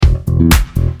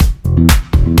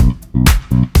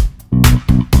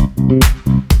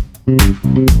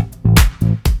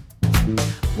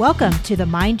Welcome to the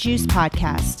Mind Juice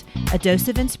Podcast, a dose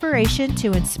of inspiration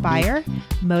to inspire,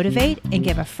 motivate, and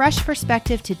give a fresh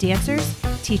perspective to dancers,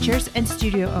 teachers, and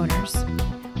studio owners.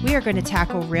 We are going to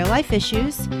tackle real-life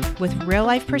issues with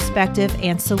real-life perspective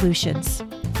and solutions.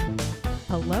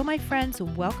 Hello, my friends.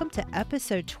 Welcome to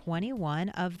episode 21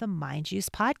 of the Mind Juice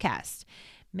Podcast.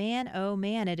 Man, oh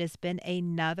man, it has been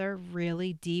another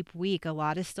really deep week. A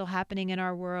lot is still happening in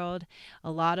our world.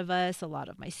 A lot of us, a lot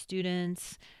of my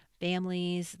students,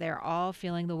 families, they're all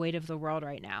feeling the weight of the world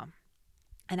right now.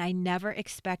 And I never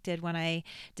expected when I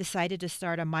decided to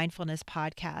start a mindfulness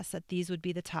podcast that these would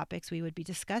be the topics we would be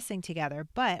discussing together.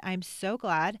 But I'm so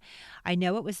glad. I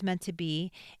know it was meant to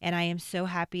be. And I am so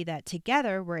happy that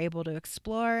together we're able to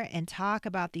explore and talk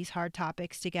about these hard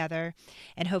topics together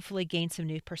and hopefully gain some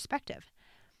new perspective.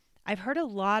 I've heard a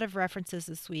lot of references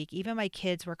this week. Even my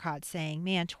kids were caught saying,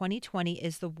 man, 2020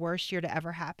 is the worst year to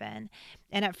ever happen.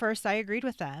 And at first I agreed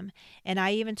with them. And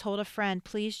I even told a friend,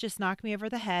 please just knock me over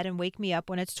the head and wake me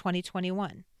up when it's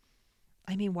 2021.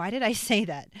 I mean, why did I say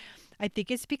that? I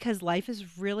think it's because life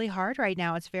is really hard right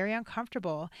now. It's very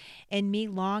uncomfortable. And me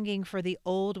longing for the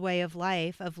old way of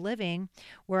life, of living,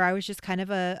 where I was just kind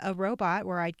of a robot,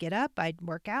 where I'd get up, I'd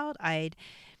work out, I'd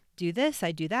do this,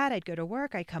 I'd do that, I'd go to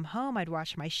work, I'd come home, I'd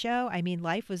watch my show. I mean,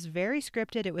 life was very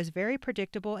scripted. It was very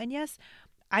predictable. And yes,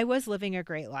 I was living a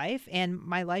great life and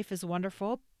my life is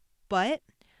wonderful, but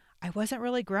I wasn't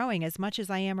really growing as much as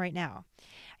I am right now.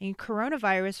 I mean,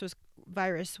 coronavirus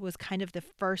was kind of the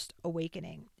first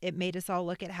awakening. It made us all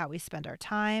look at how we spend our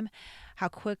time, how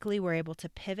quickly we're able to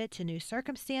pivot to new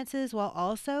circumstances, while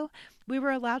also we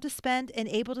were allowed to spend and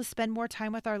able to spend more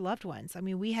time with our loved ones. I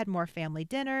mean, we had more family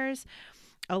dinners,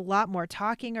 a lot more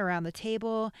talking around the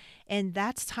table, and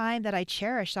that's time that I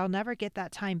cherish. I'll never get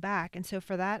that time back. And so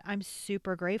for that, I'm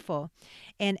super grateful.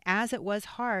 And as it was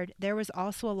hard, there was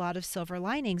also a lot of silver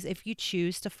linings if you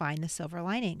choose to find the silver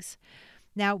linings.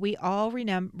 Now, we all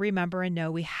remember and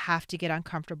know we have to get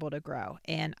uncomfortable to grow.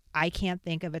 And I can't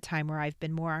think of a time where I've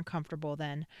been more uncomfortable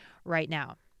than right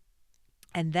now.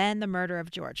 And then the murder of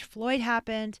George Floyd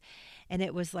happened, and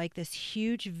it was like this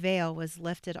huge veil was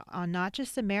lifted on not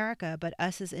just America, but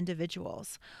us as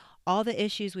individuals. All the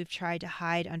issues we've tried to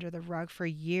hide under the rug for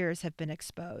years have been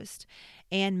exposed.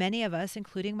 And many of us,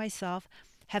 including myself,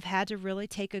 have had to really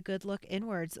take a good look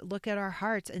inwards, look at our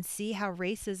hearts and see how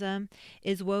racism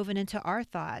is woven into our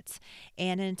thoughts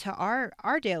and into our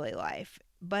daily life.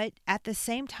 But at the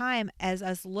same time as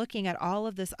us looking at all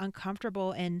of this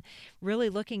uncomfortable and really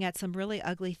looking at some really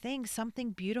ugly things, something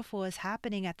beautiful is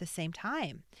happening at the same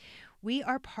time. We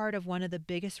are part of one of the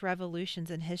biggest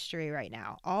revolutions in history right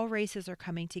now. All races are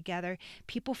coming together.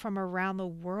 People from around the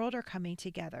world are coming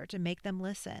together to make them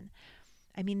listen.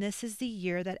 I mean, this is the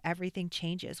year that everything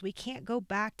changes. We can't go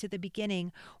back to the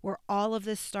beginning where all of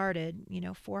this started,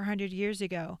 400 years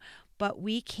ago, but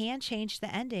we can change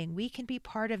the ending. We can be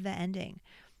part of the ending.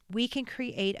 We can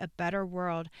create a better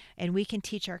world and we can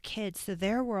teach our kids so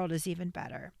their world is even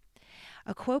better.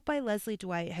 A quote by Leslie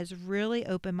Dwight has really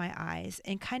opened my eyes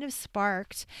and kind of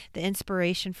sparked the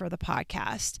inspiration for the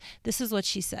podcast. This is what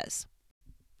she says.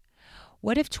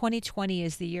 What if 2020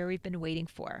 is the year we've been waiting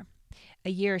for? A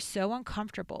year so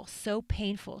uncomfortable, so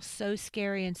painful, so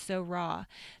scary, and so raw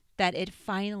that it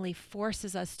finally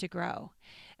forces us to grow.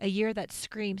 A year that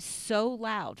screams so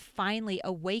loud, finally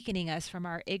awakening us from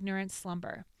our ignorant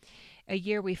slumber. A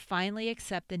year we finally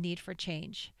accept the need for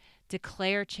change,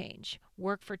 declare change,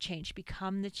 work for change,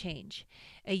 become the change.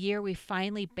 A year we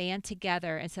finally band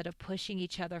together instead of pushing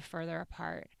each other further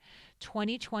apart.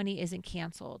 2020 isn't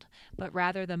canceled, but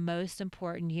rather the most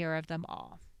important year of them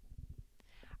all.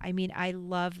 I mean, I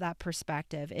love that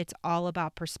perspective. It's all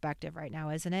about perspective right now,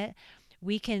 isn't it?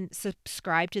 We can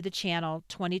subscribe to the channel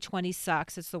 2020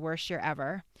 sucks, it's the worst year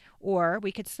ever. Or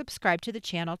we could subscribe to the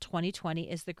channel 2020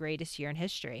 is the greatest year in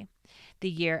history, the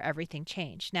year everything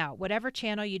changed. Now, whatever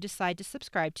channel you decide to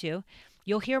subscribe to,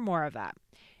 you'll hear more of that.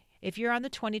 If you're on the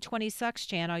 2020 Sucks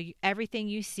channel, everything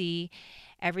you see,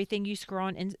 everything you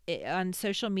scroll on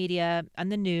social media, on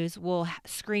the news will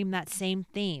scream that same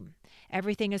theme.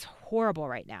 Everything is horrible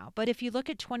right now. But if you look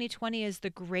at 2020 as the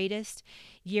greatest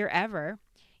year ever,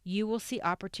 you will see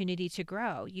opportunity to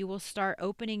grow. You will start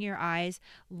opening your eyes,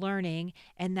 learning,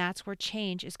 and that's where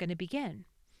change is going to begin.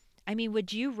 I mean,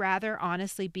 would you rather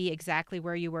honestly be exactly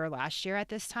where you were last year at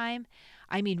this time?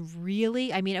 I mean,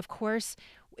 really? I mean, of course,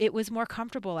 it was more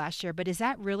comfortable last year, but is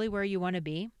that really where you want to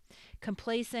be?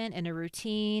 Complacent in a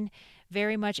routine,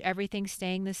 very much everything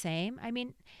staying the same? I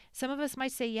mean, some of us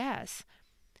might say yes.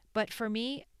 But for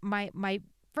me, my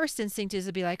first instinct is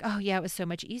to be like, oh yeah, it was so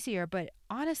much easier. But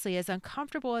honestly, as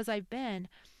uncomfortable as I've been,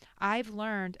 I've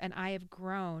learned and I have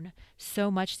grown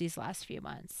so much these last few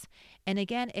months. And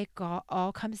again, it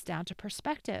all comes down to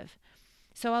perspective.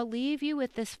 So I'll leave you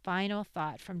with this final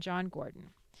thought from John Gordon.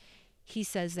 He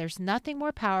says, there's nothing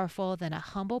more powerful than a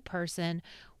humble person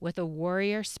with a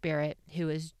warrior spirit who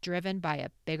is driven by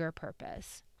a bigger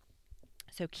purpose.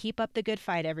 So keep up the good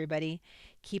fight, everybody.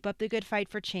 Keep up the good fight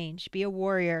for change. Be a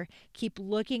warrior. Keep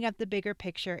looking at the bigger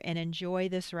picture and enjoy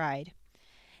this ride.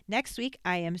 Next week,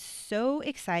 I am so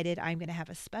excited. I'm going to have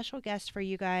a special guest for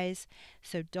you guys,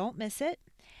 so don't miss it.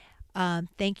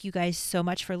 Thank you guys so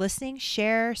much for listening.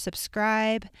 Share,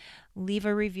 subscribe, leave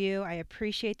a review. I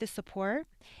appreciate the support,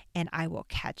 and I will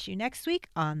catch you next week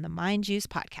on the Mind Juice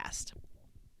Podcast.